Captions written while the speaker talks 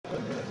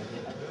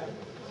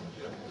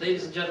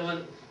Ladies and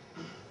gentlemen,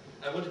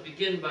 I want to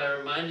begin by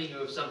reminding you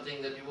of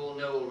something that you all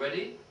know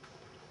already.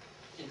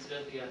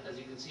 Incidentally, as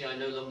you can see, I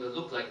no longer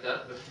look like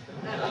that, but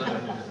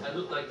I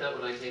looked like that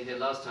when I came here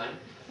last time.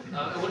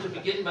 I want to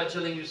begin by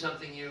telling you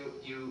something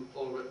you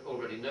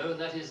already know,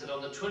 and that is that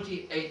on the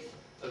 28th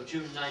of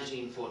June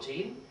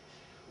 1914,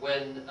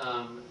 when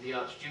the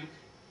Archduke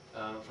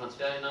Franz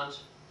Ferdinand,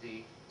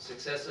 the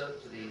successor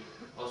to the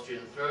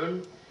Austrian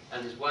throne,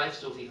 and his wife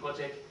Sophie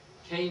Kotek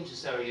came to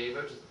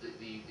Sarajevo, to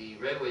the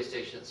railway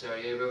station at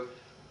Sarajevo,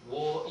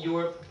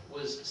 Europe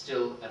was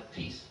still at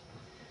peace.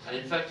 And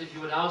in fact, if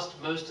you had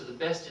asked most of the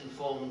best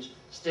informed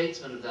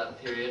statesmen of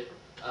that period,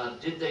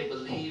 did they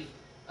believe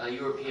a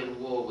European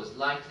war was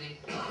likely,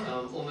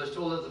 almost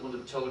all of them would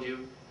have told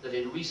you that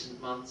in recent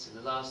months, in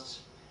the last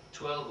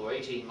 12 or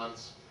 18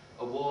 months,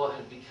 a war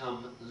had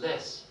become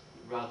less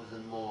rather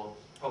than more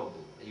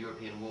probable. A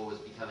European war was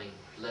becoming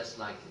less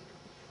likely.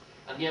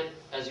 And yet,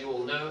 as you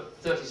all know,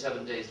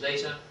 37 days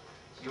later,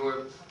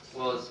 Europe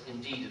was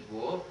indeed at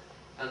war.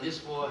 And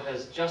this war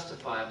has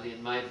justifiably,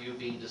 in my view,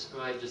 been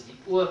described as the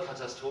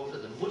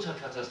Urkatastrophe, the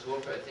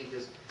Mutterkatastrophe, I think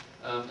is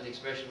an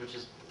expression which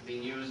is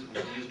being used,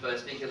 by a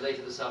speaker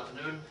later this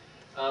afternoon,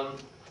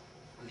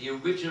 the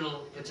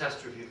original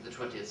catastrophe of the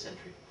 20th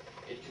century.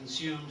 It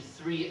consumed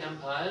 3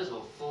 empires,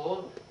 or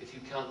 4, if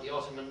you count the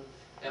Ottoman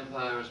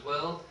Empire as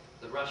well,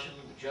 the Russian,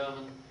 the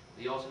German,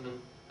 the Ottoman,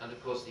 and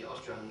of course the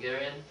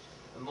Austro-Hungarian.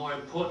 And more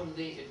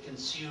importantly, it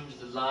consumed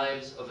the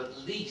lives of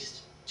at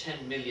least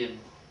 10 million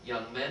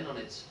young men on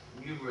its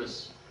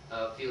numerous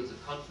fields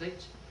of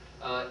conflict.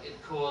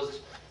 It caused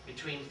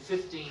between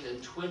 15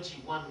 and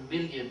 21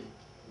 million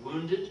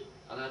wounded,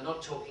 and I'm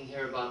not talking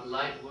here about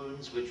light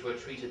wounds which were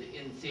treated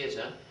in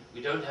theatre.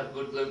 We don't have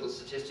good global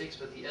statistics,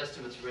 but the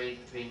estimates range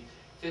between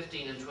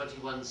 15 and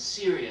 21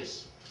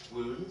 serious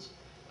wounds,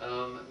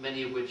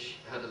 many of which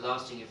had a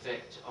lasting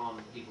effect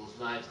on people's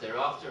lives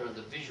thereafter, and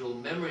the visual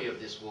memory of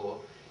this war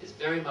is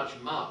very much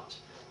marked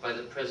by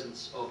the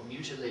presence of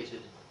mutilated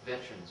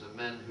veterans, of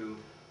men who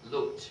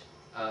looked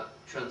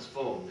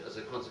transformed as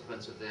a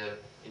consequence of their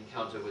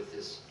encounter with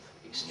this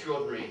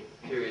extraordinary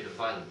period of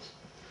violence.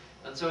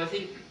 And so I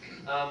think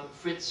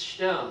Fritz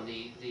Stern,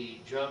 the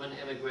German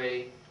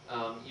emigre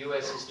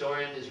US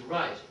historian, is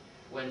right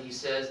when he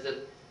says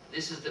that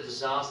this is the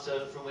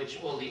disaster from which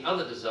all the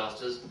other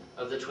disasters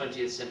of the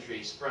 20th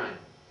century sprang.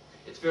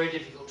 It's very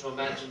difficult to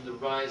imagine the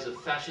rise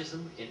of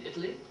fascism in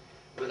Italy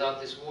without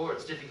this war.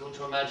 It's difficult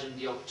to imagine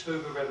the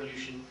October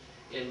Revolution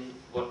in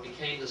what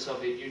became the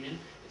Soviet Union.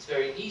 It's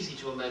very easy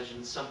to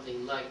imagine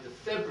something like the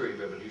February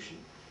Revolution.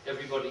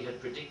 Everybody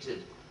had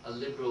predicted a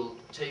liberal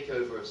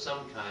takeover of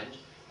some kind,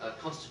 a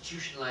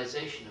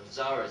constitutionalization of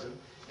Tsarism.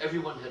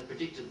 Everyone had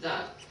predicted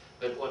that,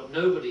 but what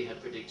nobody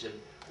had predicted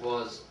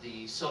was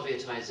the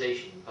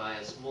Sovietization by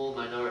a small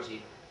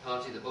minority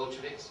party, the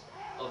Bolsheviks,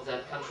 of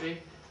that country,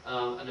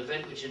 an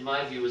event which in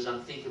my view was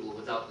unthinkable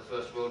without the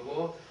First World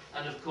War.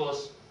 And of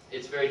course,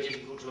 it's very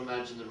difficult to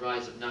imagine the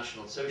rise of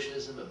National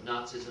Socialism, of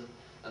Nazism,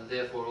 and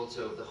therefore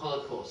also of the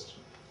Holocaust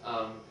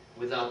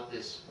without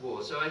this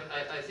war. So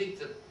I think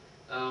that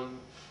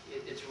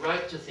it's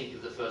right to think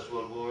of the First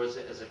World War as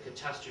a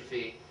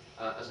catastrophe,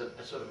 as a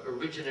sort of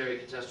originary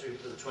catastrophe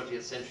for the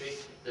 20th century,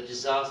 the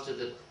disaster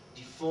that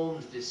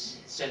deformed this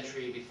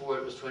century before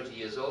it was 20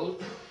 years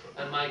old.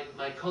 And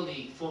my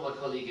colleague, former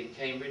colleague in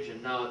Cambridge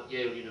and now at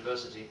Yale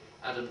University,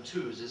 Adam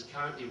Tooze, is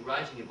currently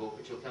writing a book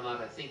which will come out,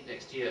 I think,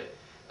 next year,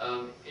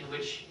 in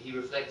which he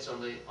reflects on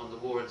the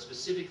war and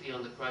specifically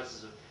on the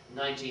crisis of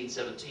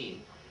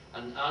 1917,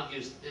 and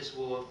argues that this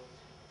war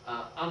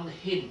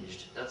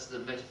unhinged, that's the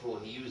metaphor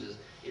he uses,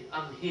 it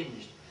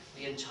unhinged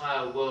the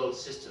entire world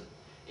system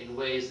in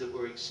ways that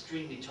were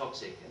extremely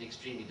toxic and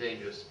extremely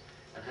dangerous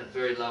and had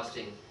very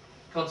lasting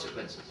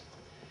consequences.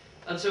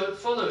 And so it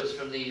follows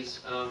from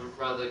these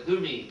rather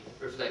gloomy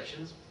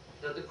reflections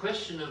that the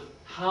question of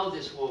how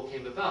this war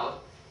came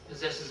about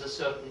possesses a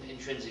certain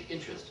intrinsic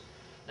interest.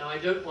 Now, I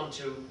don't want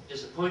to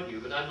disappoint you,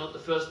 but I'm not the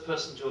first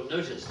person to have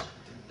noticed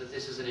that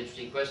this is an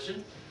interesting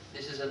question.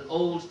 This is an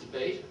old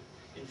debate.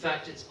 In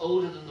fact, it's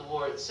older than the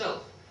war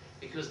itself,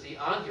 because the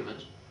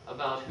argument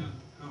about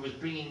who was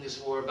bringing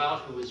this war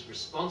about, who was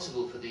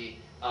responsible for the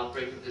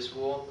outbreak of this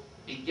war,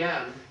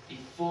 began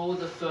before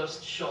the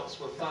first shots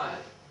were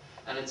fired.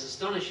 And it's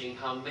astonishing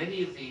how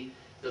many of the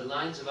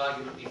lines of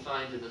argument we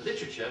find in the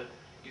literature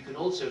you can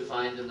also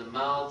find in the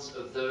mouths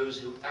of those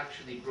who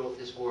actually brought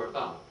this war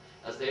about,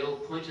 as they all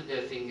pointed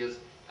their fingers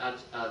at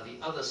the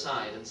other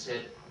side and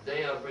said,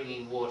 they are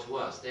bringing war to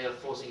us, they are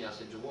forcing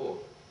us into war.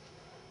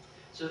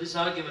 So this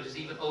argument is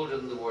even older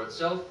than the war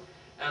itself,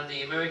 and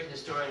the American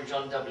historian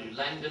John W.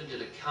 Langdon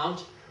did a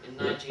count in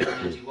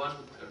 1991,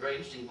 a very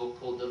interesting book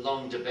called The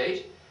Long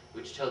Debate,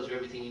 which tells you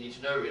everything you need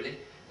to know, really,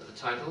 the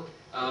title.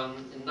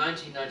 In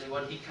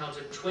 1991, he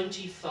counted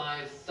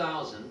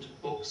 25,000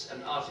 books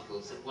and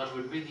articles that one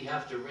would really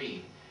have to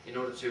read in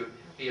order to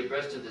be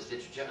abreast of this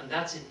literature, and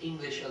that's in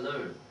English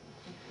alone.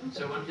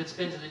 So one could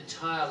spend an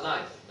entire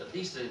life, at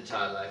least an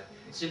entire life,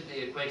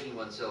 simply acquainting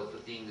oneself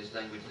with the English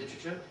language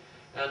literature.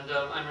 And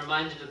I'm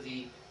reminded of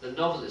the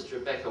novelist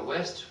Rebecca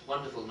West,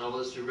 wonderful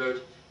novelist, who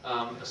wrote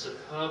a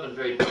superb and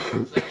very deep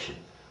reflection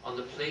on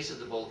the place of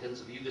the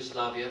Balkans, of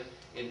Yugoslavia,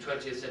 in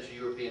 20th century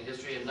European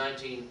history. In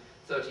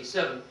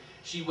 1937,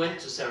 she went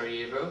to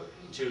Sarajevo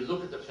to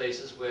look at the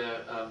places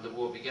where the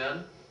war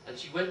began, and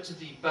she went to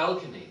the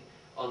balcony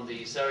on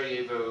the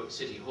Sarajevo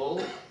City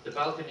Hall, the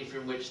balcony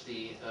from which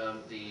the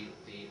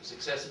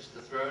successor to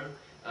the throne,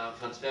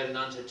 Franz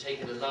Ferdinand, had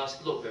taken a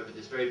last look over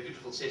this very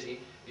beautiful city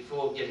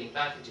before getting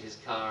back into his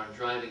car and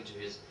driving to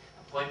his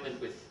appointment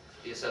with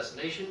the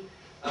assassination.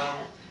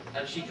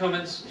 And she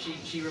comments,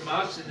 she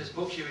remarks in this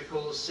book, she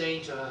recalls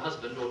saying to her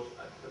husband, or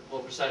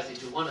more precisely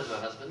to one of her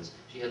husbands,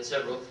 she had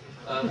several,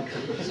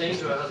 saying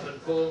to her husband,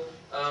 Paul,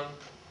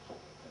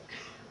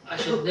 I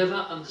shall never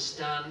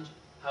understand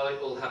how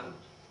it all happened.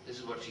 This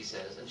is what she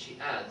says, and she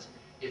adds,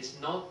 it's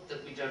not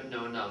that we don't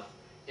know enough,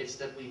 it's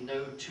that we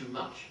know too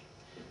much.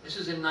 This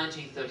was in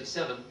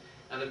 1937,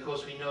 and of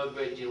course we know a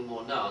great deal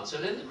more now. And so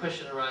then the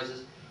question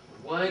arises,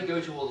 why go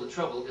to all the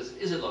trouble, because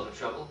it is a lot of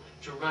trouble,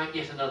 to write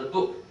yet another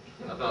book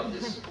about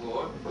this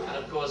war? And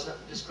of course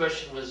this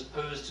question was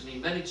posed to me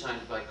many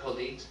times by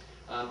colleagues.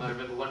 I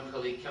remember one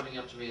colleague coming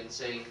up to me and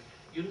saying,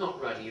 you're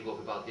not writing a book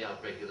about the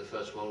outbreak of the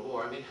First World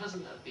War. I mean,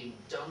 hasn't that been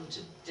done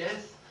to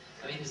death?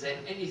 I mean, is there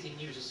anything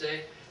new to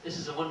say? This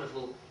is a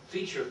wonderful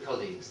feature of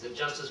colleagues, that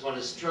just as one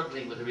is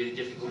struggling with a really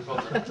difficult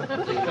problem,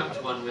 they come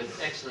to one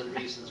with excellent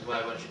reasons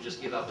why one should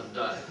just give up and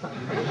die.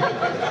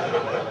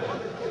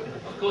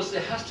 Of course,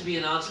 there has to be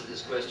an answer to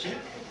this question,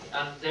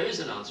 and there is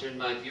an answer in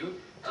my view.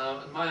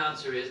 And my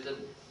answer is that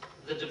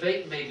the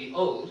debate may be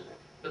old,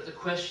 but the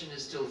question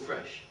is still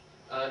fresh.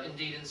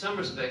 Indeed, in some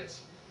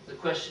respects, the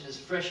question is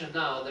fresher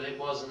now than it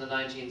was in the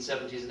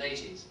 1970s and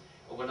 80s,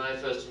 or when I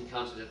first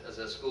encountered it as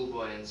a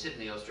schoolboy in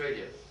Sydney,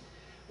 Australia.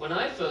 When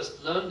I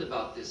first learned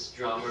about this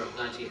drama of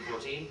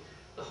 1914,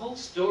 the whole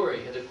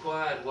story had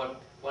acquired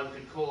what one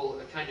could call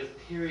a kind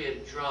of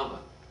period drama.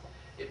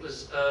 It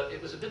was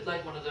a bit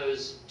like one of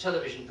those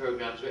television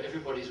programs where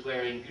everybody's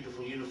wearing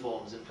beautiful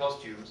uniforms and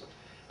costumes.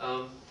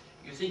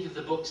 You think of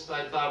the books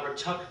by Barbara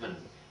Tuchman,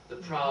 The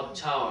Proud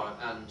Tower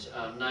and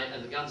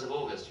The Guns of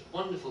August,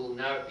 wonderful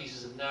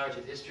pieces of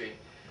narrative history,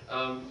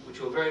 which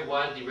were very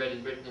widely read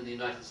in Britain and the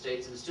United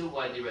States and still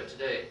widely read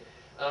today.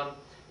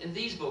 In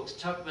these books,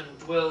 Tuchman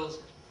dwells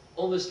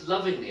almost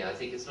lovingly, I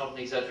think it's not an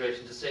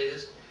exaggeration to say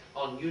this,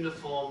 on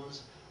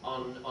uniforms,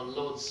 on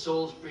Lord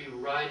Salisbury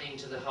riding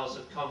to the House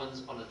of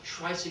Commons on a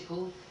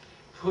tricycle,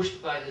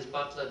 pushed by his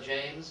butler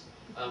James,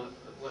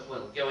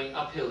 well, going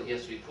uphill he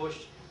has to be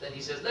pushed. Then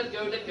he says, let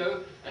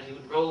go, and he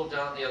would roll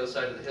down the other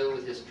side of the hill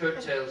with his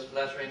coattails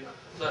fluttering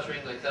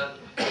like that.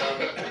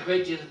 A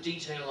great deal of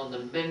detail on the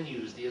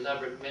menus, the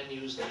elaborate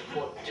menus, the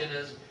court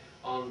dinners,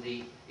 on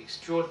the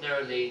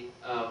extraordinarily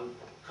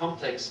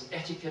complex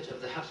etiquette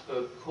of the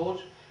Habsburg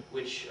court,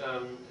 which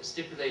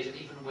stipulated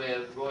even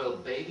where royal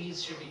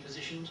babies should be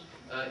positioned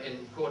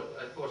at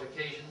court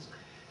occasions.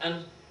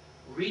 And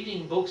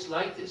reading books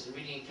like this, and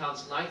reading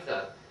accounts like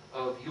that,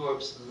 of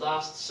Europe's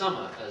last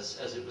summer, as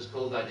it was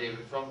called by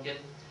David Fromkin,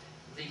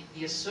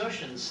 the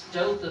assertion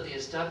stealthily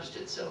established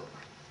itself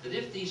that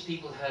if these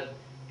people had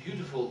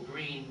beautiful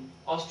green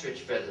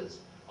ostrich feathers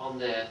on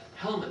their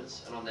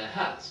helmets and on their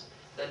hats,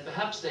 then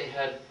perhaps they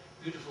had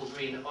beautiful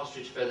green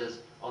ostrich feathers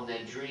on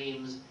their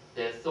dreams,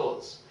 their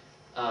thoughts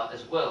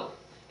as well.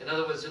 In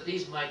other words, that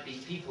these might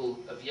be people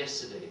of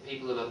yesterday,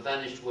 people of a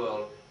vanished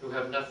world who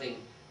have nothing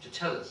to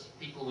tell us,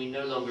 people we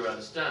no longer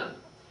understand.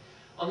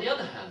 On the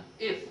other hand,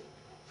 if,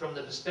 from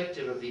the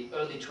perspective of the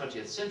early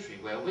 20th century,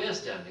 where we're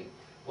standing,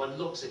 one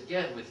looks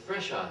again with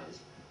fresh eyes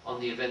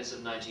on the events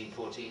of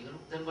 1914,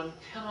 then one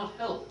cannot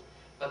help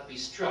but be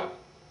struck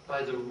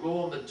by the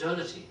raw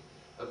modernity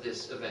of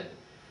this event.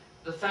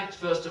 The fact,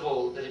 first of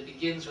all, that it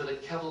begins with a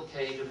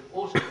cavalcade of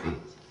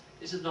automobiles.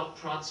 This is not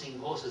prancing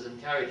horses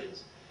and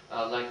carriages,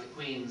 like the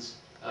Queen's,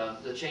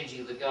 the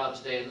changing of the guard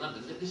today in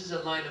London. This is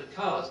a line of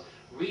cars.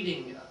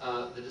 Reading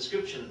the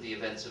description of the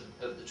events of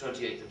the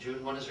 28th of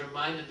June, one is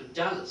reminded of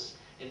Dallas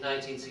in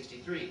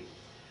 1963.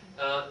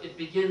 It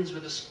begins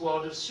with a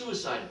squad of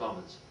suicide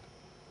bombers.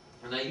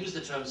 And I use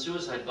the term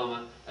suicide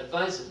bomber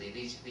advisedly.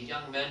 The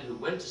young men who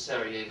went to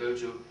Sarajevo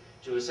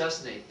to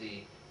assassinate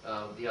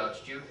the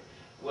Archduke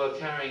were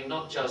carrying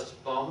not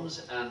just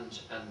bombs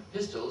and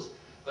pistols,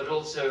 but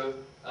also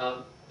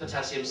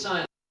potassium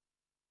cyanide.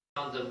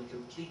 I found them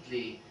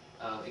completely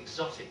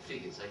exotic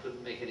figures. I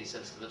couldn't make any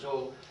sense of them at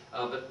all.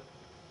 But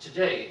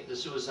today, the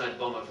suicide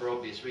bomber, for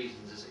obvious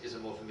reasons, is a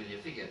more familiar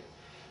figure.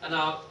 And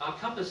our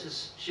compass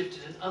has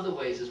shifted in other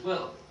ways as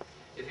well.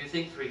 If you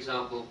think, for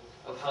example,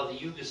 of how the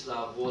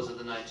Yugoslav wars of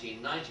the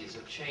 1990s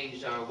have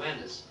changed our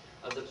awareness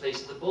of the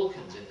place of the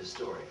Balkans in this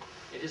story.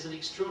 It is an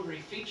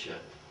extraordinary feature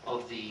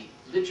of the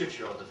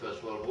literature on the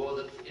First World War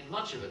that in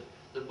much of it,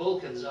 the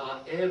Balkans are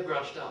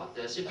airbrushed out.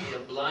 They're simply a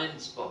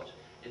blind spot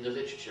in the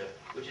literature,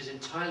 which is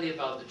entirely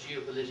about the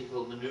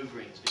geopolitical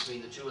maneuverings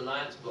between the two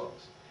alliance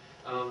blocs.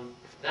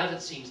 That,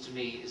 it seems to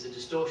me, is a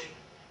distortion.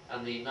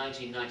 And the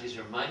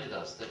 1990s reminded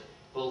us that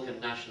Balkan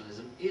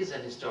nationalism is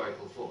an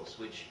historical force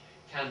which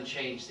can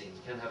change things,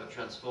 can have a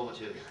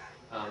transformative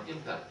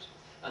impact.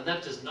 And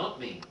that does not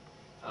mean,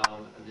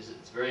 and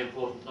it's very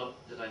important, not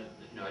that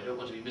I don't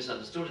want to be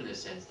misunderstood in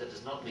this sense, that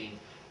does not mean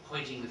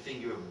pointing the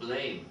finger of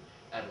blame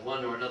at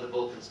one or another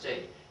Balkan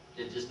state.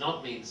 It does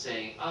not mean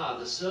saying,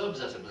 the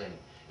Serbs are to blame.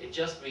 It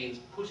just means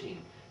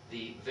putting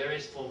the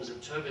various forms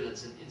of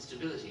turbulence and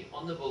instability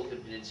on the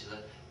Balkan Peninsula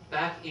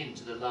back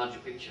into the larger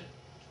picture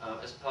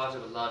as part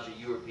of a larger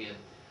European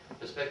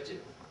perspective.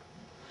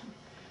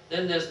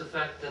 Then there's the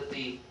fact that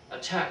the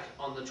attack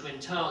on the Twin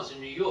Towers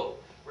in New York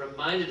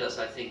reminded us,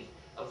 I think,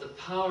 of the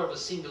power of a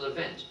single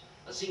event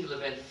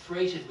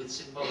freighted with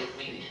symbolic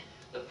meaning.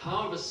 The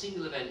power of a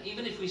single event,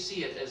 even if we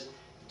see it as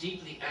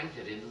deeply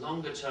anchored in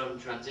longer-term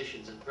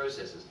transitions and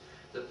processes,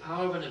 the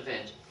power of an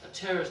event, a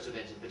terrorist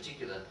event in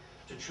particular,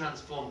 to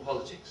transform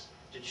politics,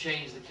 to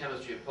change the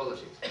chemistry of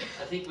politics.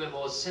 I think we're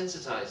more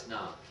sensitized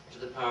now to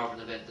the power of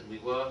an event than we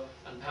were,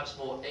 and perhaps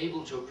more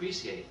able to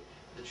appreciate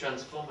the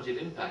transformative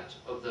impact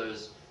of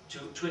those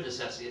twin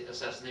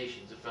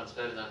assassinations of Franz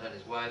Ferdinand and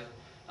his wife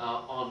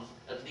on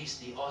at least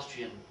the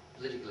Austrian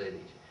political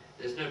elite.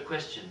 There's no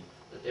question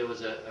that there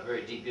was a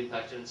very deep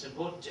impact, and it's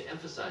important to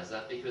emphasize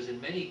that because in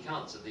many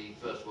accounts of the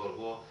First World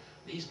War,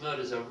 these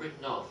murders are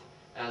written off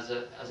as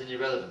an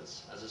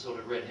irrelevance, as a sort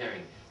of red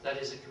herring. That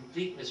is a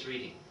complete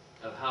misreading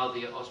of how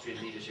the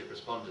Austrian leadership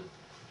responded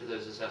to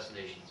those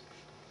assassinations.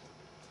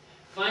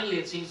 Finally,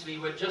 it seems to me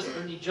we're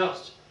only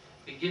just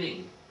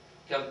beginning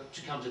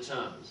to come to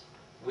terms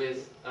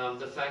with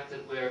the fact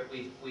that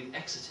we've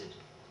exited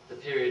the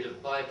period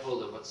of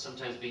bipolar, what's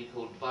sometimes been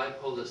called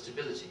bipolar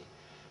stability,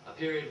 a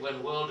period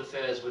when world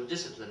affairs were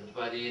disciplined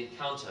by the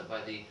encounter,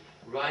 by the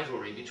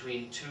rivalry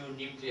between two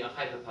nuclear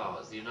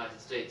hyperpowers, the United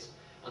States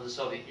and the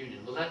Soviet Union.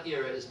 Well, that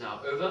era is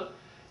now over,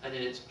 and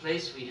in its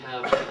place we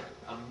have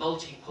a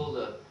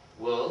multipolar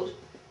world,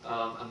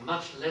 a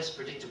much less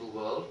predictable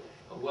world,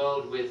 a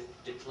world with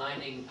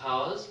declining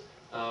powers,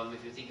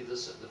 if you think of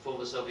the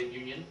former Soviet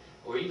Union,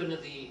 or even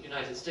of the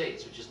United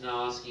States, which is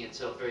now asking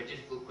itself very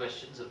difficult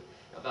questions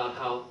about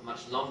how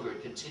much longer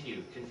it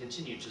can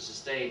continue to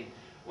sustain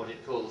what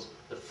it calls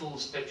the full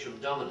spectrum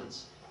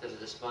dominance that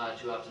it aspired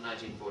to after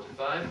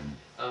 1945.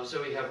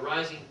 So we have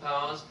rising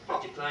powers,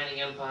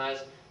 declining empires.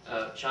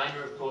 China,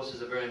 of course,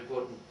 is a very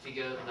important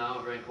figure now,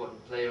 a very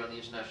important player on the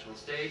international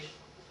stage.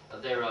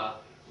 There are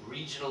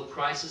regional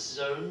crisis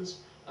zones,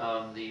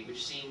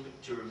 which seem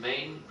to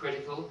remain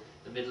critical,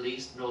 the Middle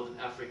East, Northern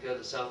Africa,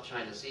 the South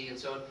China Sea, and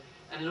so on.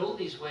 And in all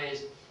these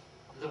ways,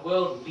 the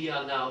world we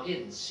are now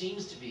in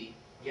seems to be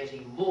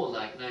getting more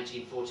like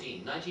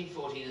 1914.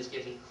 1914 is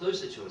getting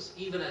closer to us,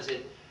 even as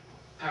it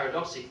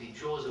paradoxically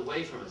draws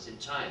away from us in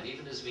time,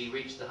 even as we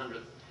reach the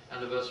 100th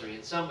anniversary.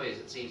 In some ways,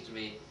 it seems to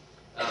me,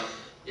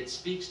 it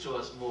speaks to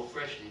us more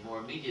freshly, more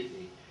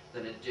immediately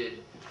than it did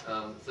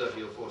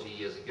 30 or 40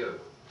 years ago.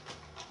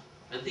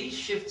 And these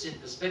shifts in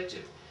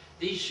perspective,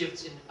 these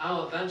shifts in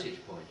our vantage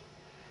point,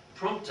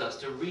 prompt us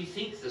to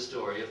rethink the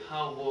story of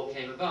how war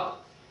came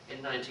about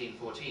in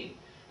 1914.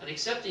 And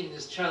accepting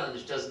this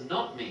challenge does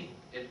not mean,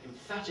 it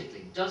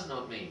emphatically does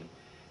not mean,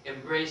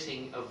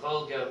 embracing a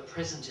vulgar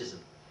presentism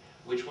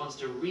which wants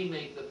to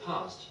remake the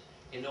past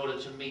in order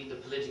to meet the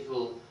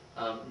political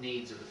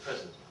needs of the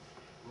present.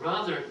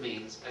 Rather, it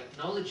means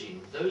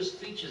acknowledging those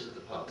features of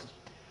the past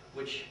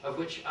of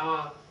which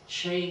our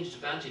changed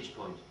vantage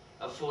point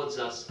affords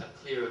us a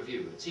clearer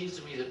view. It seems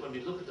to me that when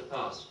we look at the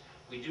past,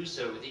 we do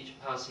so with each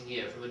passing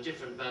year from a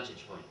different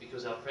vantage point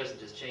because our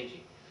present is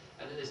changing.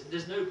 And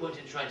there's no point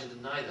in trying to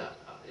deny that.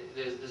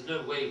 There's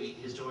no way we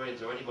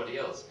historians or anybody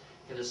else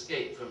can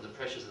escape from the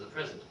pressures of the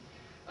present.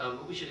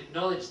 But we should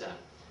acknowledge that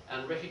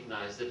and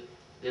recognize that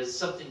there's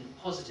something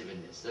positive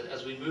in this, that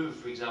as we move,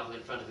 for example,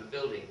 in front of a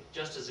building,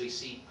 just as we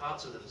see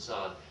parts of the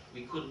facade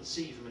we couldn't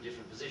see from a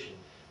different position,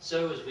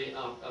 so as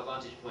our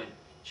vantage point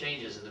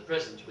changes in the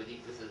present with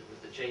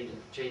the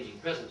changing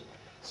present,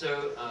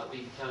 so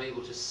we become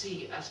able to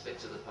see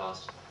aspects of the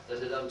past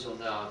that had until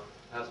now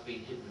have been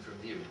hidden from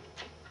view.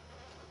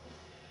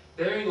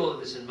 Bearing all of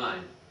this in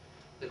mind,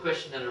 the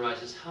question then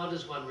arises, how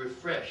does one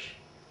refresh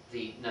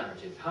the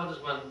narrative? How does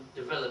one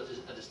develop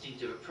a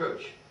distinctive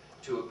approach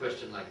to a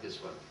question like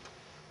this one?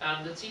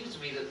 And it seems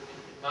to me that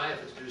my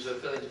efforts to do so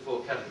fell into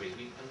four categories.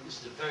 And this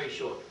is a very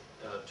short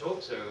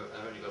talk, so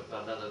I've only got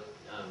about another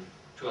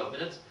 12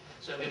 minutes,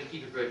 so I'm going to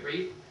keep it very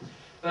brief.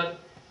 But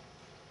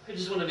I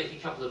just want to make a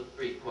couple of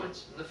brief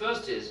points. And the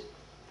first is,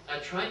 I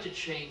tried to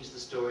change the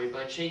story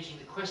by changing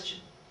the question.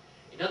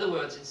 In other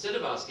words, instead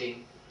of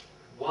asking,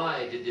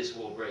 why did this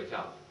war break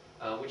out?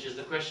 Which is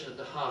the question at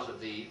the heart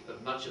of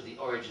much of the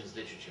origins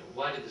literature.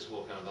 Why did this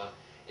war come about?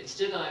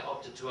 Instead, I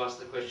opted to ask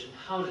the question,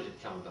 how did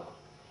it come about?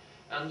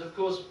 And of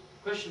course,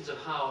 questions of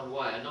how and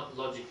why are not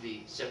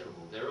logically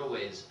separable. They're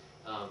always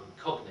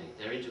cognate,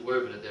 they're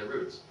interwoven at their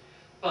roots.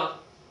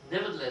 But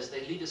nevertheless,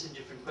 they lead us in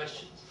different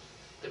questions,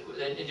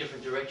 in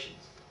different directions.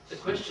 The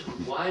question,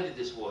 why did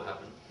this war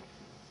happen,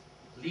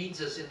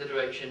 leads us in the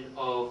direction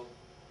of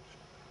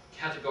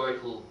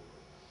categorical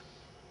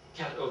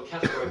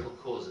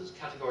causes,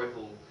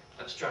 categorical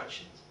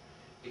abstractions.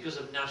 because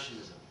of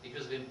nationalism,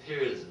 because of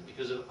imperialism,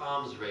 because of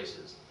arms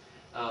races,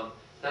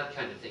 that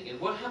kind of thing. And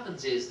what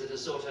happens is that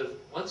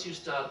once you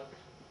start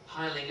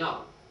piling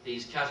up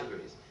these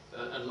categories,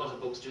 and a lot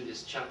of books do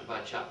this chapter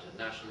by chapter,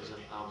 nationalism,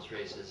 arms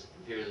races,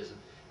 imperialism,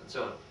 and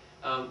so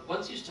on.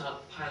 Once you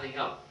start piling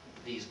up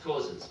these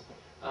causes,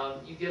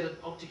 you get an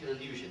optical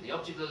illusion. The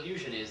optical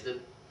illusion is that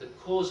the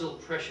causal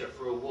pressure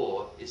for a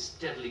war is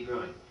steadily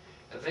growing.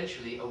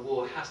 Eventually, a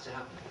war has to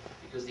happen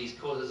because these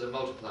causes are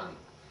multiplying.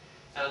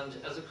 And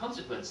as a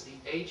consequence, the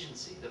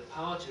agency, the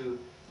power to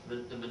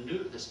the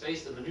maneuver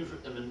space,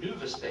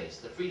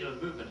 the freedom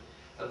of movement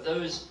of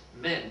those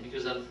men,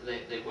 because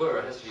they were,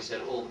 it has to be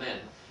said, all men,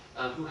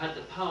 who had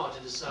the power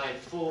to decide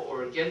for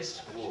or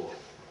against war,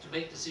 to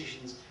make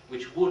decisions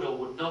which would or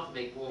would not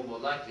make war more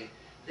likely,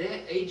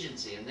 their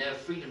agency and their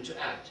freedom to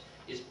act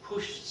is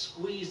pushed,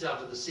 squeezed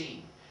out of the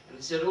scene. And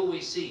instead all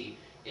we see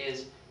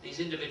is these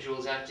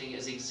individuals acting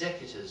as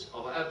executors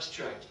of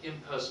abstract,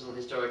 impersonal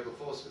historical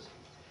forces.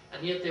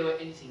 And yet they were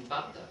anything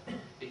but that,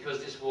 because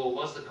this war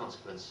was the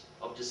consequence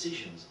of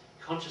decisions,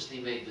 consciously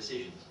made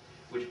decisions,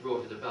 which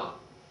brought it about.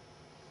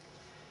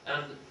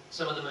 And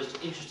some of the most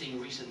interesting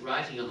recent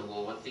writing on the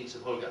war, one thinks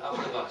of Holger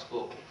Afflerbach's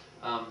book,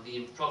 The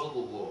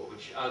Improbable War,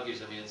 which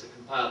argues, I mean, it's a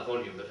compiled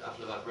volume, but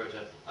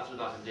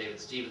Afflerbach and David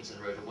Stevenson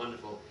wrote a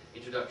wonderful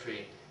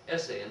introductory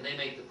essay, and they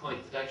make the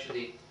point that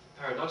actually,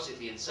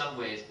 paradoxically, in some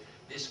ways,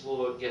 this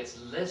war gets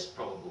less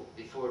probable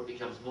before it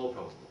becomes more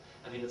probable.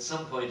 I mean, at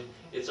some point,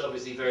 it's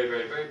obviously very,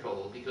 very, very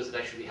probable because it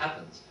actually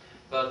happens.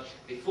 But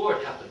before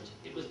it happened,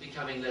 it was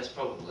becoming less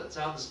probable. It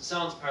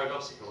sounds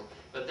paradoxical,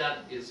 but that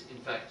is, in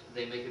fact,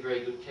 they make a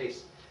very good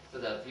case for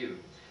that view.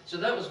 So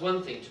that was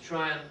one thing, to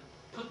try and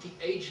put the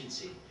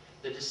agency,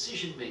 the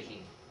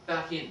decision-making,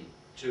 back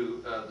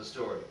into the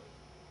story.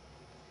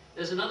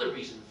 There's another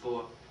reason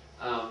for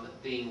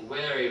being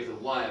wary of the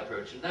why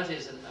approach, and that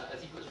is, and I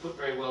think it was put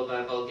very well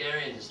by a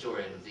Bulgarian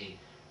historian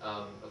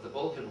of the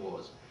Balkan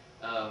Wars,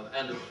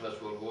 and of the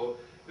First World War,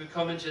 who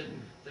commented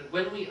that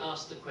when we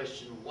ask the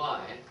question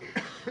why,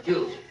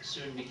 guilt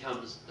soon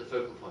becomes the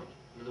focal point.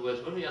 In other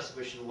words, when we ask the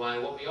question why,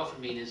 what we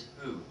often mean is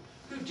who?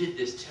 Who did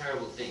this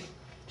terrible thing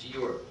to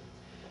Europe?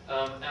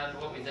 And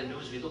what we then do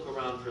is we look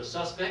around for a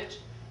suspect.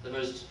 The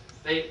most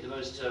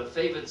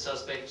favored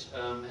suspect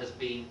has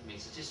been, I mean,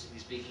 statistically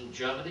speaking,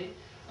 Germany,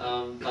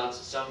 but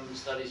some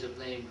studies have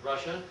blamed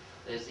Russia.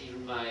 There's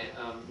even my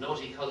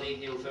naughty colleague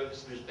Neil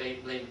Ferguson who's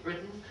blamed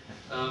Britain.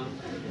 And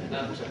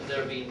there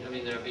have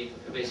been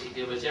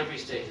basically almost every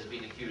state has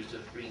been accused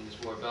of bringing this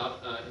war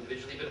about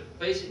individually. But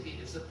basically,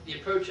 it's the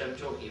approach I'm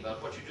talking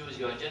about. What you do is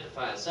you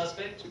identify a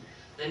suspect,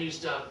 then you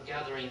start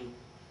gathering,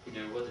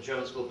 what the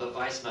Germans call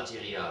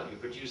Beweismaterial. You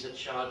produce a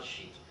charge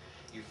sheet.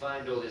 You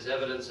find all this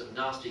evidence of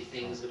nasty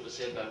things that were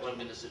said by one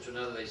minister to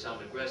another. They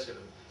sound aggressive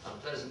and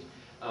unpleasant.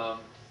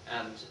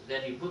 And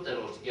then you put that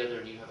all together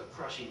and you have a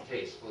crushing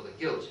case for the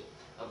guilt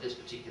of this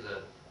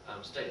particular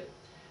state.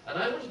 And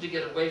I wanted to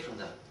get away from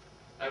that.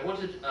 I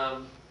wanted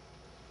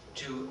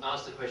to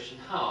ask the question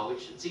how,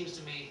 which it seems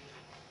to me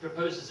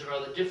proposes a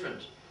rather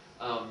different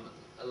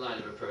line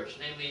of approach,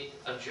 namely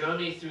a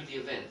journey through the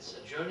events,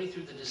 a journey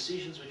through the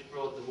decisions which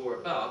brought the war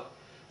about,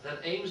 that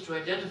aims to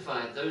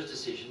identify those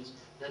decisions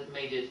that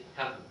made it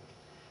happen.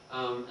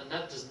 And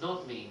that does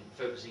not mean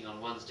focusing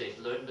on one state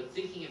alone, but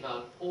thinking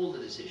about all the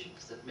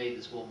decisions that made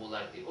this war more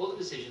likely, all the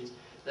decisions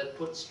that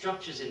put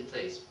structures in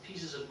place,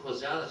 pieces of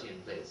causality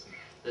in place,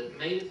 that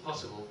made it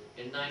possible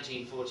in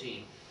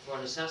 1914 for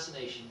an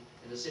assassination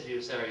in the city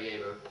of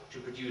Sarajevo to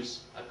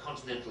produce a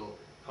continental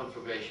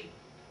conflagration.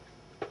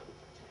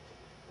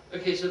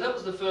 Okay, so that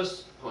was the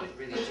first point,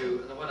 really,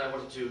 and the one I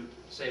wanted to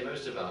say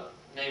most about,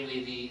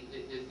 namely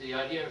the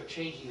idea of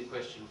changing the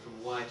question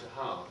from why to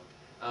how.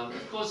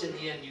 Of course, in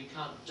the end, you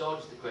can't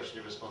dodge the question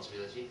of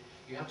responsibility.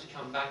 You have to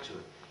come back to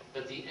it.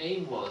 But the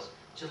aim was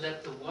to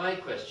let the why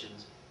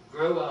questions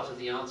grow out of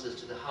the answers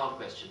to the how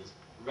questions,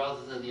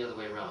 rather than the other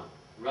way around.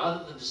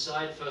 Rather than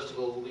decide, first of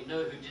all, well, we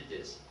know who did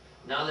this.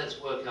 Now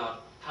let's work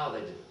out how they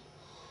did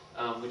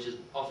it, which has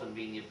often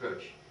been the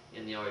approach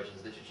in the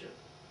origins literature.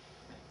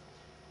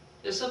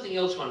 There's something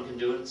else one can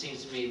do, and it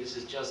seems to me this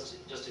is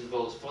just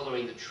involves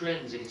following the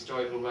trends in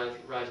historical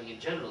writing in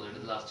general over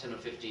the last 10 or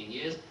 15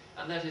 years,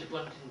 and that is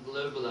one can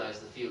globalize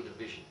the field of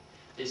vision.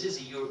 This is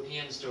a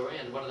European story,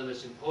 and one of the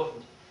most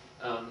important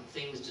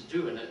things to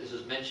do, and this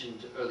was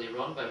mentioned earlier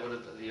on by one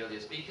of the earlier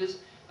speakers.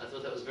 I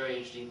thought that was a very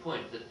interesting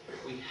point, that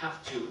we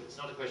have to, it's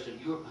not a question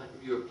of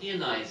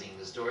Europeanizing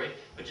the story,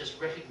 but just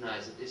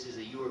recognize that this is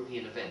a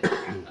European event,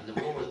 and the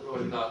war was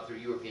brought about through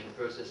European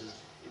processes.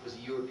 It was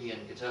a European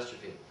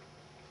catastrophe.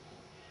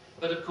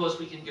 But of course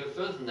we can go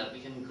further than that.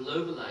 We can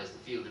globalize the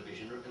field of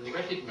vision and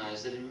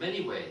recognize that in many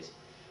ways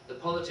the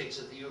politics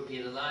of the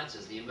European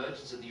alliances, the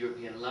emergence of the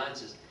European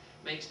alliances,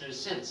 makes no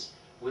sense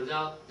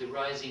without the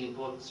rising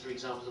importance, for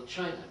example, of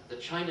China. The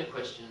China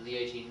question in the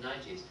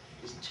 1890s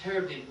is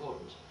terribly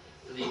important,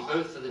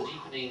 both for the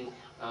deepening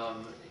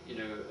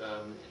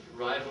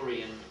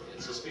rivalry and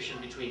suspicion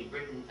between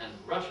Britain and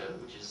Russia,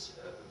 which is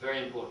a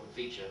very important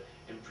feature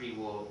in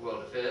pre-war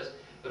world affairs,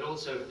 but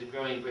also for the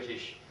growing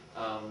British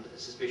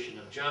suspicion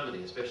of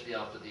Germany, especially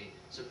after the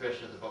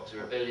suppression of the Boxer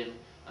Rebellion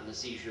and the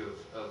seizure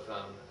of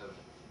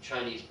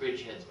Chinese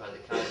bridgeheads by the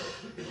Kaiser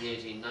in the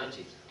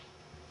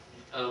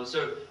 1890s.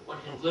 So one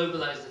can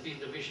globalize the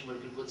field of vision, one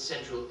can put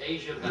Central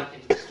Asia back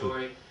into the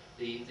story,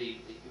 the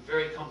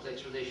very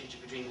complex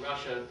relationship between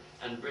Russia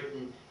and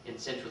Britain in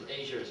Central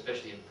Asia,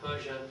 especially in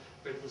Persia,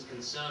 Britain's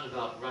concern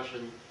about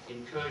Russian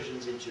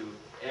incursions into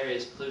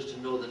areas close to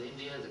northern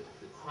India,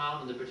 the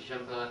Crown and the British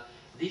Empire.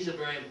 These are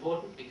very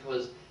important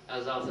because,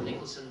 as Arthur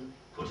Nicholson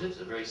put it,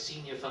 a very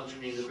senior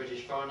functionary in the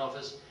British Foreign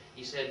Office,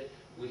 he said,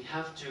 we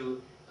have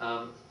to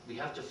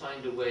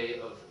find a way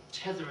of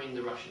tethering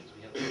the Russians.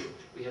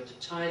 We have to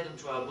tie them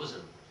to our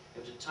bosom.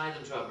 We have to tie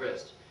them to our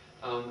breast.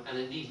 And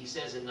indeed, he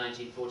says in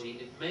 1914,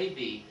 it may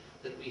be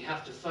that we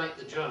have to fight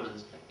the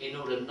Germans in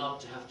order not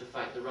to have to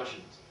fight the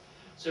Russians.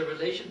 So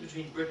relations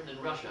between Britain and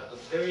Russia are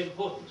very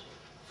important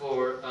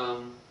for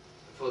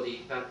the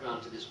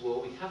background to this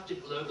war. We have to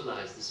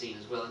globalize the scene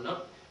as well, and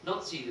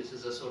not see this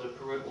as a sort of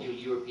parochial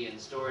European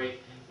story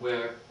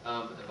where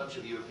a bunch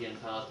of European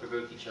powers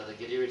provoke each other,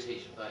 get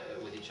irritated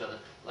with each other,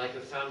 like a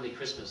family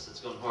Christmas that's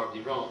gone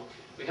horribly wrong.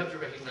 We have to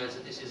recognize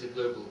that this is a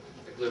global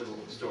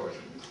story.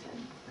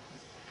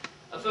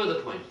 A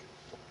further point.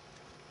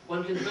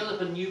 One can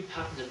develop a new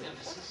pattern of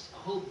emphasis. A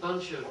whole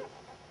bunch of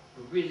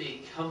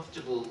really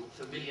comfortable,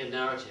 familiar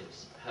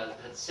narratives had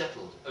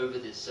settled over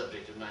this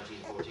subject of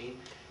 1914,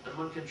 and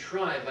one can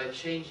try, by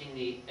changing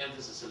the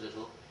emphasis a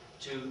little,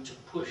 to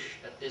push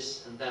at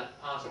this and that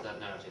part of that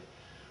narrative.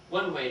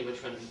 One way in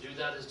which one can do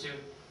that is to,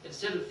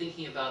 instead of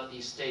thinking about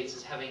these states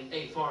as having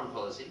a foreign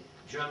policy,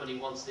 Germany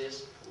wants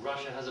this,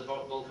 Russia has a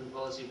Balkan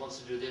policy, wants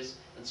to do this,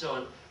 and so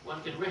on,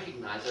 one can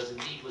recognize, as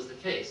indeed was the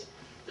case,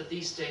 that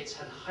these states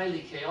had highly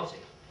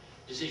chaotic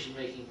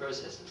decision-making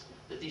processes,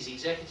 that these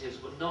executives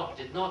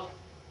did not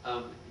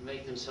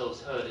make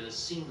themselves heard in a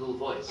single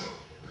voice,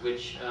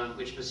 which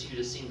pursued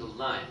a single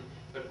line,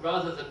 but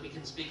rather that we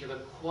can speak of a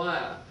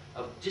choir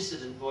of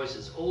dissident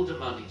voices, all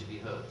demanding to be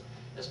heard.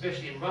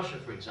 Especially in Russia,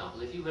 for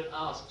example, if you had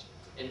asked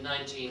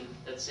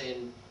let's say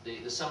in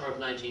the summer of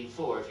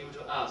 1904, if you were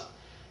to ask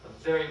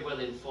a very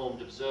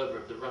well-informed observer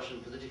of the Russian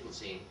political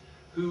scene,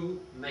 who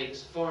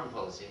makes foreign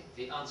policy,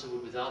 the answer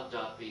would without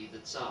doubt be the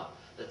Tsar.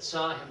 The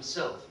Tsar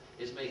himself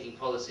is making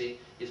policy,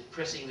 is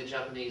pressing the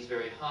Japanese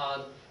very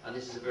hard, and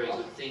this is a very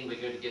good thing.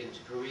 We're going to get into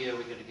Korea,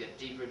 we're going to get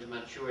deeper into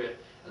Manchuria,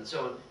 and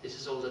so on. This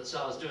is all that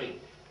Tsar's doing.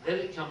 Then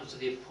it comes to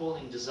the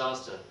appalling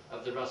disaster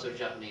of the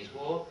Russo-Japanese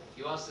War.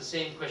 You ask the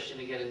same question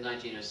again in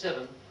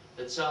 1907.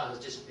 The Tsar has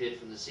disappeared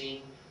from the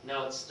scene.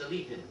 Now it's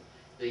Stolypin,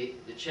 the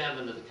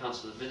chairman of the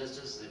Council of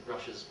Ministers,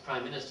 Russia's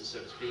prime minister, so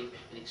to speak,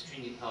 an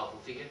extremely powerful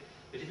figure.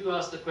 But if you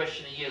ask the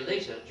question a year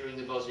later, during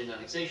the Bosnian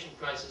annexation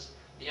crisis,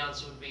 the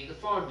answer would be the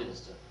foreign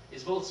minister,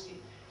 Izvolsky.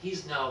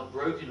 He's now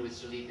broken with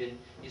Stolypin.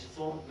 He's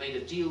made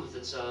a deal with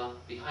the Tsar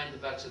behind the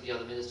backs of the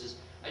other ministers.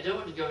 I don't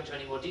want to go into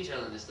any more detail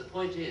on this. The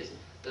point is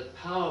that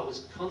power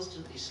was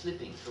constantly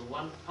slipping from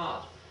one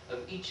part of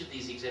each of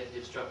these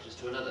executive structures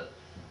to another.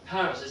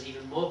 Paris is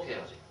even more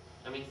chaotic.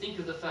 I mean, think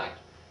of the fact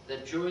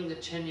that during the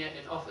tenure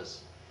in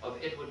office of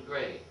Edward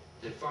Grey,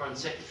 the foreign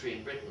secretary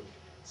in Britain,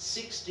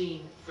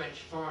 16 French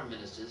foreign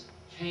ministers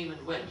came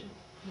and went.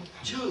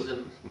 2 of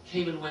them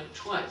came and went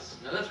twice.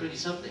 Now that's really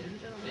something.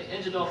 They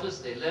entered office,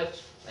 they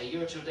left, a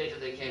year or two later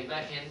they came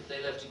back in,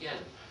 they left again.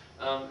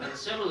 And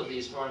several of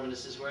these foreign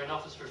ministers were in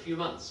office for a few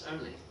months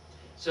only.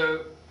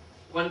 So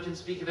one can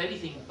speak of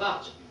anything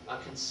but a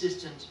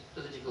consistent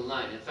political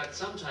line. In fact,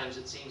 sometimes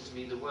it seems to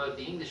me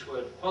the English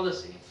word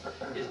policy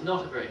is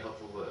not a very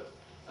helpful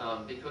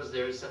word, because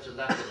there is such a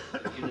lack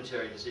of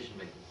unitary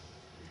decision-making.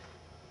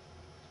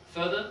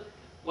 Further,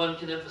 one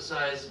can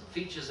emphasize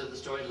features of the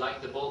story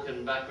like the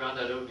Balkan background.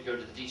 I don't want to go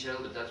into the detail,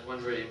 but that's one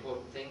very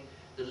important thing.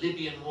 The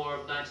Libyan War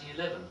of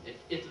 1911,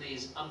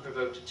 Italy's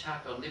unprovoked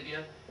attack on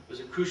Libya,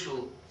 was a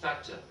crucial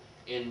factor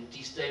in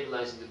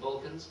destabilizing the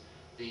Balkans.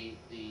 The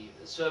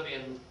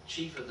Serbian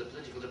chief of the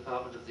political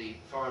department of the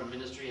foreign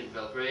ministry in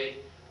Belgrade,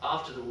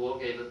 after the war,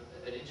 gave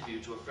an interview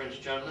to a French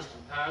journalist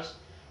in Paris,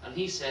 and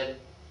he said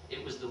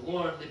it was the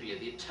war in Libya,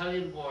 the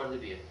Italian war in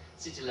Libya,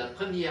 c'était la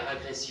première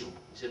agression.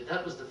 He said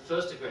that was the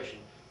first aggression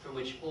from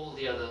which all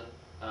the other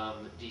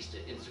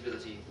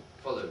instability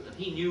followed. And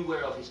he knew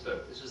whereof he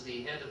spoke. This was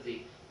the head of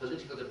the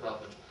political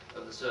department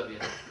of the Serbian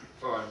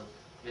foreign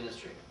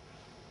ministry.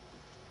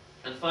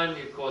 And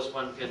finally, of course,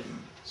 one can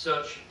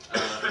search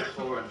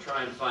for and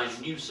try and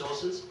find new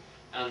sources.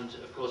 And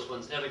of course,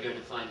 one's never going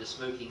to find a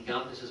smoking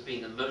gun. This has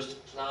been the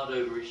most plowed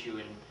over issue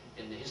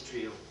in the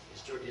history of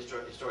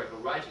historical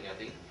writing, I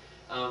think.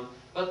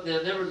 But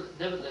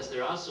nevertheless,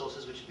 there are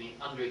sources which have been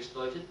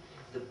underexploited.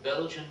 The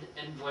Belgian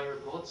envoy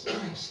reports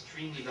are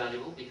extremely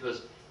valuable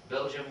because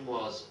Belgium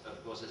was,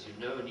 of course, as you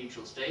know, a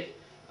neutral state.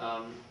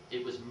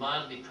 It was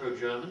mildly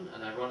pro-German,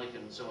 an ironic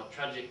and somewhat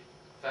tragic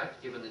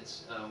fact, given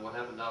what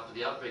happened after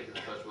the outbreak of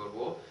the First World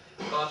War.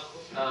 But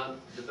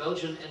the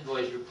Belgian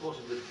envoys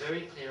reported with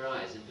very clear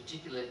eyes, in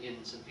particular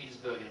in St.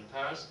 Petersburg and in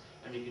Paris,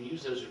 and you can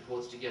use those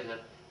reports to get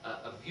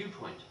a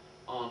viewpoint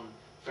on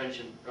French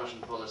and Russian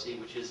policy,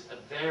 which is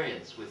at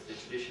variance with the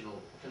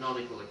traditional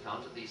canonical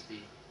account, at least the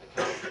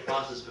account that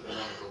passes for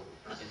canonical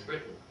in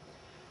Britain.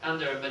 And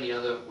there are many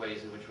other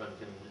ways in which one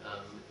can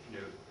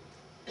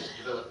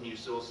develop new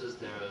sources.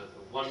 There are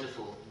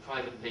wonderful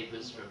private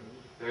papers from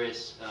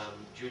various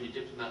junior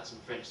diplomats in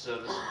French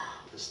service.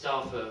 The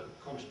staffer,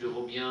 Comte de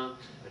Robien,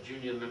 a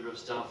junior member of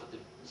staff at the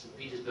St.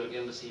 Petersburg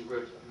embassy,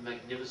 wrote a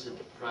magnificent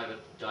private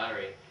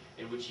diary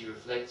in which he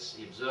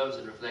observes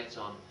and reflects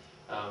on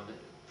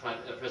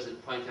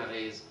President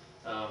Poincaré's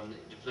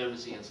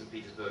diplomacy in St.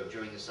 Petersburg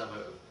during the summer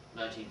of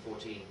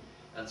 1914,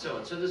 and so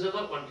on. So there's a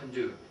lot one can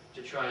do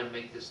to try and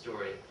make this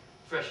story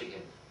fresh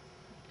again.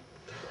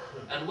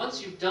 And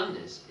once you've done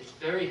this, it's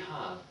very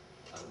hard,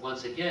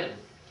 once again,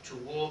 to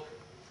walk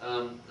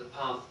the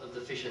path of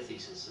the Fischer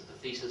thesis, of the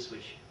thesis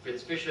which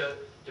Fritz Fischer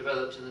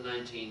developed in the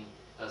 1960s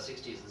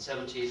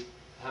and 70s,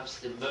 perhaps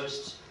the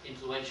most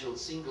influential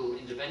single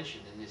intervention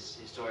in this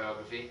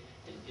historiography,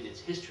 in its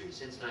history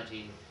since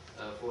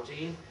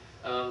 1914.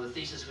 The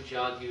thesis which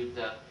argued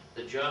that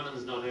the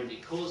Germans not only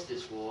caused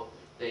this war,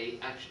 they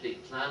actually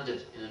planned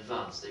it in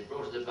advance. They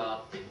brought it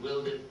about, they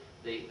willed it,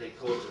 they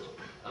caused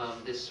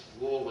it. This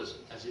war was,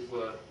 as it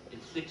were,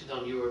 inflicted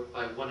on Europe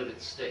by one of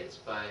its states,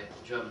 by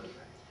Germany.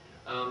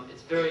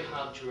 It's very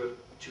hard to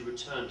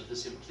return to the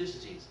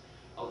simplicities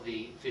of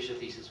the Fischer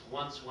thesis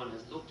once one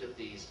has looked at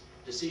these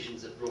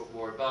decisions that brought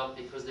war about,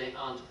 because they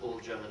aren't all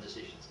German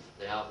decisions.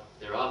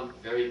 There are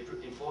very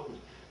important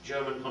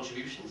German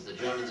contributions. The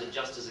Germans are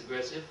just as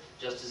aggressive,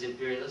 just as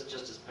imperialist,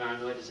 just as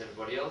paranoid as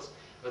everybody else,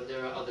 but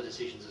there are other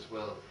decisions as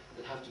well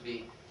that have to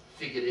be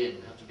figured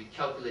in, have to be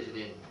calculated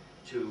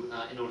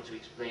in order to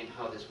explain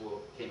how this war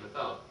came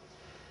about.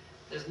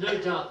 There's no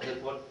doubt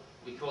that what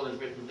we call in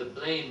Britain the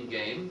blame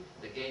game,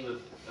 the game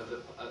of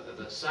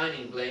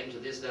assigning blame to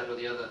this, that, or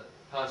the other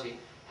party,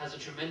 has a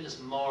tremendous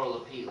moral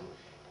appeal.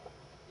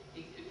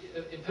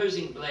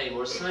 Imposing blame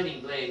or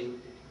assigning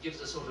blame gives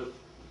a sort of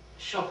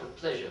shock of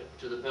pleasure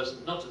to the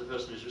person, not to the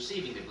person who's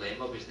receiving the blame,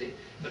 obviously,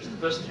 but to the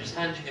person who's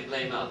handing the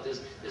blame out.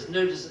 There's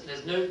no,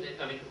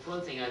 I mean, for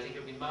one thing, I think it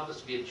would be marvelous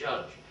to be a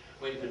judge,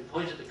 where you can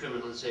point at the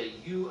criminal and say,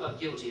 you are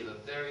guilty of a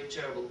very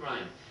terrible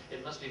crime.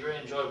 It must be very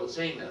enjoyable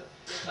saying that.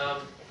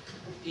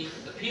 The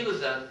appeal of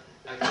that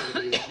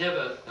activity is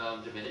never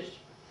diminished.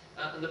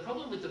 And the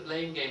problem with the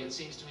blame game, it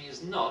seems to me,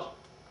 is not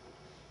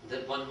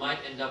that one might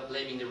end up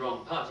blaming the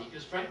wrong party,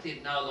 because frankly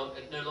it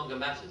no longer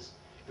matters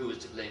who is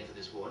to blame for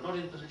this war, not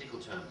in political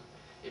terms.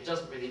 It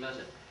doesn't really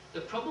matter.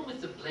 The problem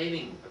with the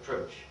blaming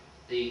approach,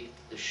 the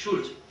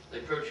Schuld, the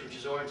approach which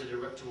is oriented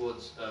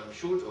towards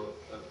Schuld, or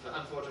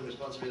Verantwortung,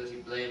 responsibility,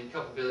 blame,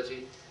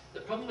 culpability,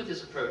 the problem with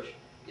this approach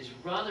is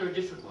rather a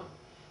different one.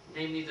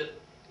 Namely that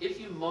if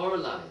you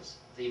moralize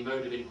the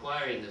mode of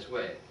inquiry in this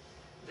way,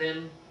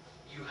 then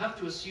you have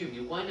to assume,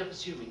 you wind up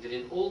assuming that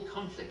in all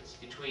conflicts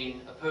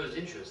between opposed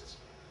interests,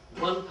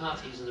 one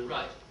party is in the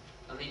right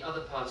and the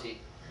other party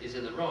is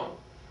in the wrong.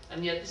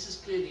 And yet this is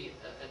clearly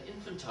an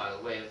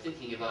infantile way of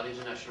thinking about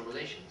international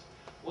relations.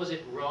 Was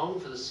it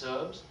wrong for the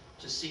Serbs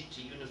to seek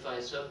to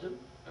unify Serbdom?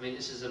 I mean,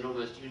 this is an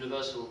almost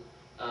universal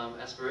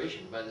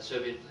aspiration by the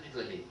Serbian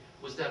political elite.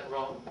 Was that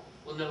wrong?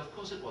 Well, no, of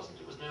course it wasn't.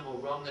 It was no more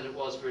wrong than it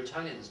was for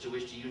Italians to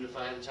wish to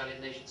unify an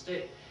Italian nation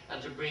state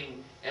and to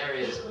bring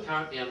areas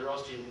currently under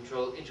Austrian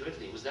control into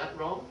Italy. Was that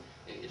wrong?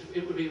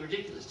 It would be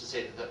ridiculous to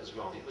say that that was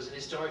wrong. It was an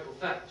historical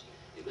fact.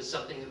 It was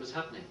something that was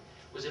happening.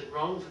 Was it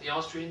wrong for the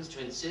Austrians to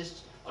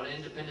insist on an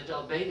independent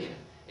Albania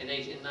in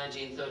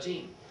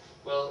 1913?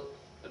 Well,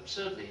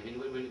 absurdly. I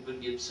mean, it would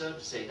be absurd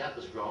to say that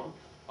was wrong.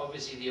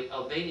 Obviously, the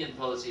Albanian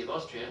policy of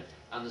Austria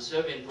and the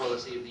Serbian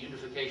policy of the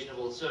unification of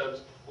all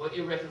Serbs were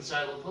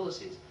irreconcilable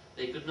policies.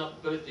 They could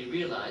not both be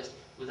realized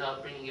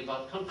without bringing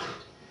about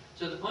conflict.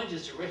 So the point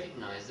is to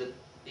recognize that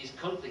these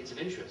conflicts of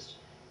interest,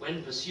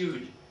 when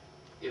pursued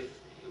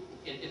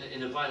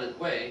in a violent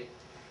way,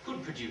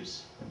 could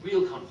produce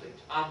real conflict,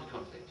 armed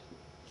conflict.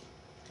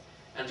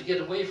 And to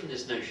get away from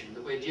this notion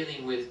that we're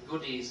dealing with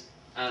goodies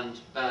and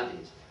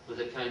baddies, with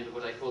a kind of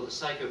what I call the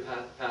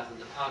psychopath and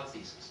the park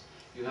thesis.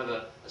 You have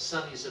a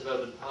sunny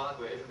suburban park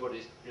where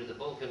everybody's, the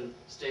Balkan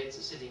states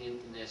are sitting in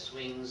their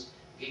swings,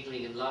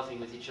 giggling and laughing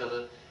with each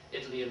other.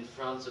 Italy and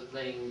France are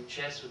playing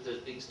chess with those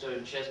big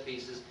stone chess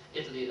pieces.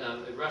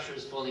 Russia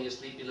is falling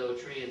asleep below a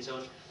tree and so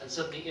on. And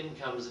suddenly in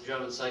comes a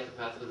German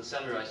psychopath with a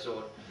samurai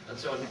sword and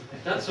so on.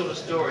 That sort of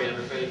story, I'm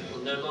afraid,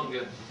 will no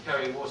longer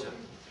carry water.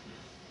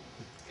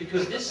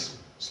 Because this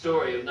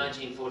story of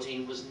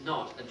 1914 was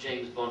not a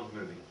James Bond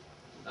movie.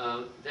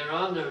 There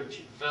are no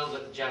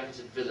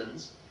velvet-jacketed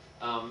villains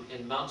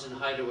in mountain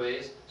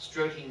hideaways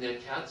stroking their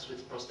cats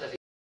with prosthetic